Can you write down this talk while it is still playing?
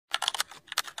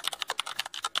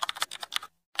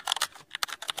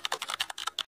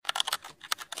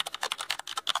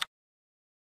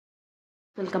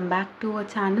Welcome back to our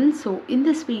channel. So in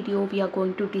this video we are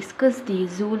going to discuss the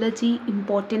zoology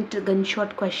important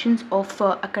gunshot questions of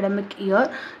academic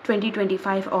year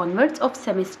 2025 onwards of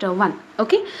semester 1.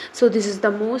 Okay, so this is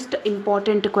the most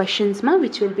important questions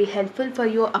which will be helpful for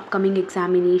your upcoming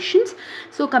examinations.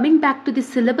 So coming back to the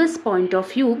syllabus point of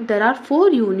view, there are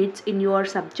 4 units in your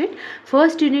subject.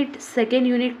 First unit, second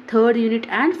unit, third unit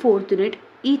and fourth unit.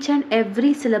 Each and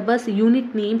every syllabus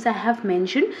unit names I have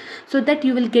mentioned so that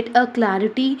you will get a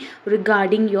clarity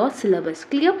regarding your syllabus.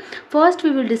 Clear? First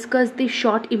we will discuss the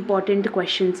short important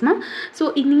questions. So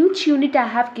in each unit I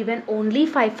have given only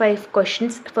 5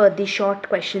 questions for the short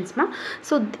questions.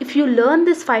 So if you learn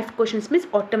this 5 questions means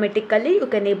automatically you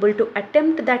can able to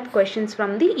attempt that questions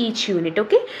from the each unit.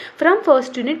 Okay, from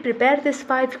first unit prepare this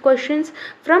 5 questions.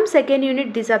 From second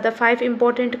unit these are the 5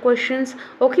 important questions.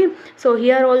 Okay, so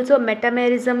here also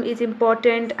metamerism is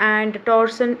important and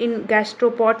torsion in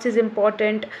gastropods is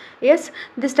important. Yes,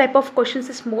 this type of questions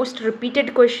is most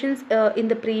repeated questions in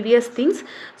the previous things.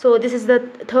 So this is the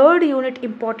third unit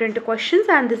important questions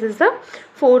and this is the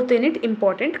fourth unit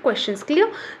important questions. Clear?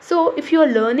 So if you are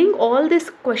learning all these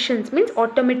questions means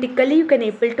automatically you can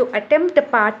able to attempt the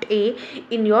part A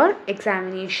in your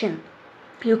examination.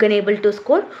 You can able to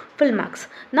score full marks.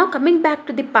 Now coming back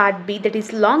to the part B, that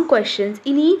is long questions.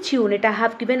 In each unit I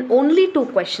have given only 2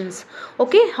 questions.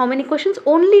 Okay, how many questions?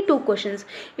 Only 2 questions.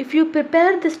 If you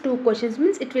prepare this 2 questions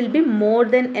means it will be more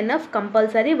than enough.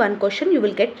 Compulsory 1 question you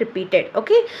will get repeated.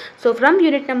 Okay, so from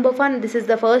unit number 1 this is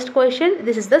the first question,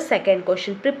 this is the second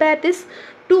question. Prepare this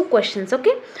 2 questions.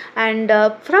 Okay, and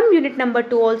from unit number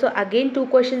 2 also again 2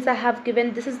 questions I have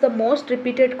given. This is the most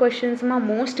repeated questions,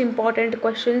 most important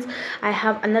questions. I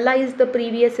have analyzed the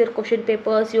previous year question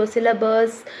papers, your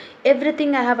syllabus,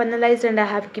 everything I have analyzed and I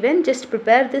have given. Just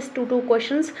prepare this 2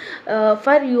 questions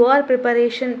for your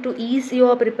preparation, to ease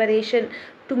your preparation,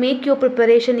 to make your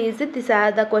preparation easy. These are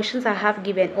the questions I have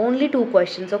given, only 2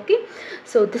 questions. Okay,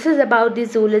 so this is about the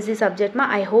zoology subject.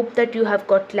 I hope that you have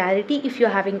got clarity. If you are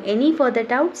having any further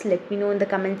doubts, let me know in the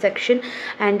comment section,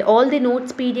 and all the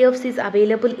notes PDFs is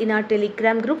available in our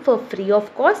Telegram group for free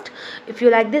of cost. If you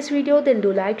like this video, then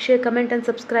do like, share, comment and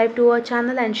subscribe to our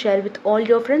channel and share with all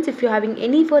your friends. If you are having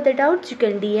any further doubts, you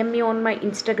can DM me on my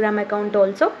Instagram account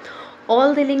also.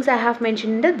 All the links I have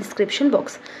mentioned in the description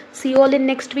box. See you all in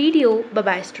next video. Bye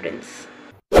bye students.